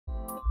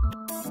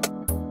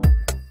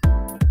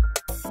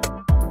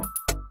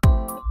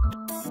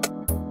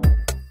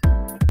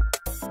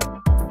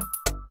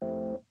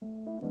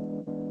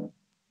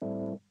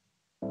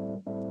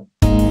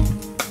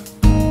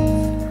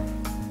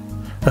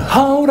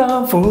hold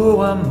on for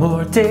one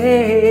more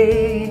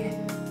day.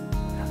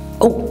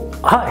 Oh,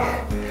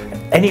 hi.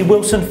 Any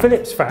Wilson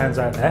Phillips fans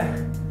out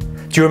there?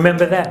 Do you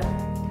remember them?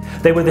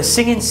 They were the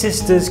singing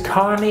sisters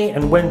Carney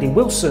and Wendy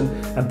Wilson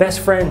and best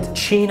friend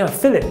Sheena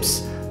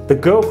Phillips, the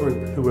girl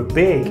group who were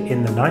big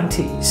in the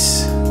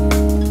 90s.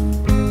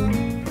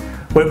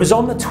 Well, it was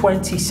on the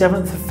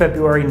 27th of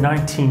February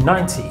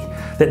 1990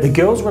 that the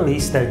girls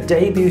released their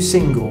debut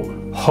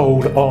single,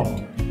 Hold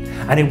On.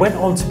 And it went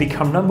on to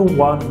become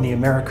 #1 in the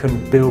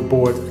American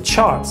Billboard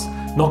charts,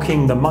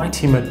 knocking the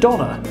mighty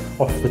Madonna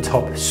off the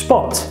top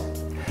spot.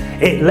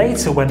 It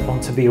later went on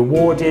to be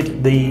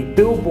awarded the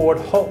Billboard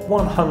Hot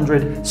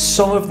 100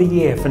 Song of the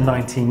Year for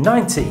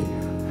 1990.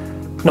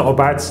 Not a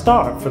bad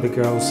start for the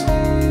girls.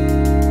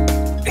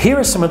 Here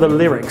are some of the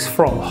lyrics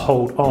from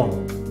Hold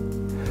On.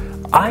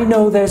 I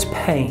know there's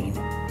pain.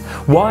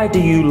 Why do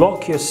you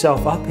lock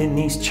yourself up in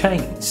these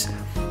chains?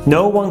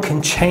 No one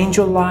can change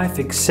your life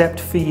except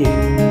for you.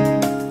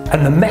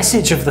 And the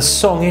message of the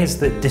song is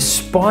that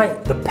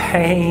despite the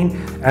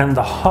pain and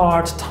the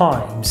hard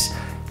times,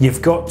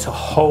 you've got to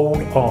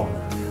hold on.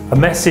 A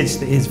message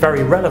that is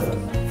very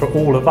relevant for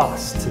all of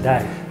us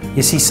today.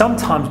 You see,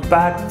 sometimes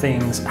bad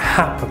things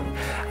happen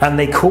and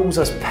they cause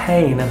us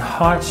pain and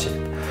hardship,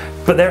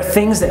 but there are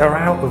things that are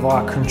out of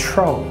our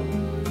control.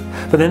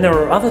 But then there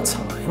are other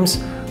times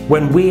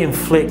when we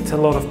inflict a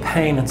lot of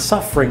pain and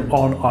suffering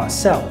on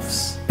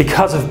ourselves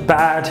because of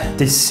bad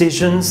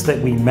decisions that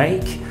we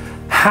make,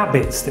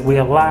 habits that we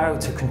allow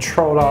to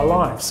control our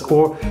lives,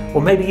 or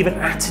maybe even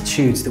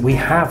attitudes that we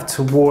have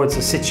towards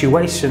a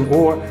situation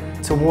or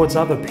towards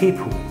other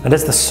people. And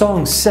as the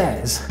song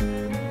says,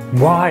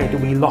 why do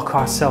we lock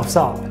ourselves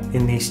up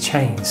in these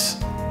chains?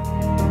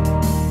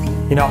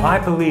 You know, I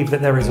believe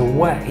that there is a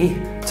way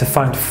to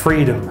find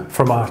freedom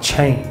from our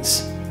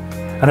chains.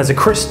 And as a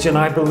Christian,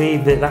 I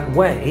believe that that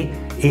way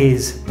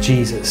is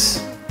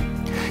Jesus.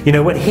 You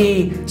know, when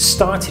he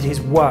started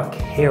his work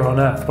here on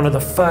earth, one of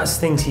the first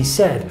things he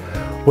said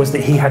was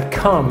that he had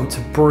come to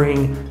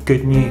bring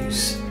good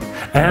news,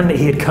 and that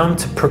he had come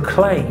to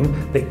proclaim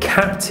that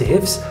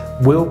captives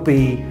will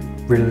be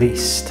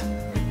released.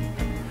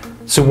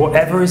 So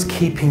whatever is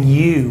keeping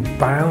you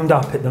bound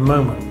up at the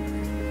moment,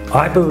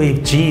 I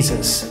believe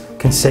Jesus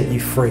can set you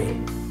free.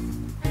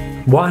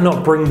 Why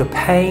not bring the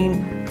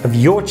pain of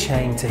your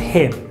chain to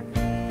him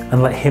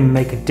and let him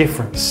make a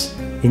difference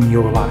in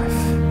your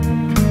life?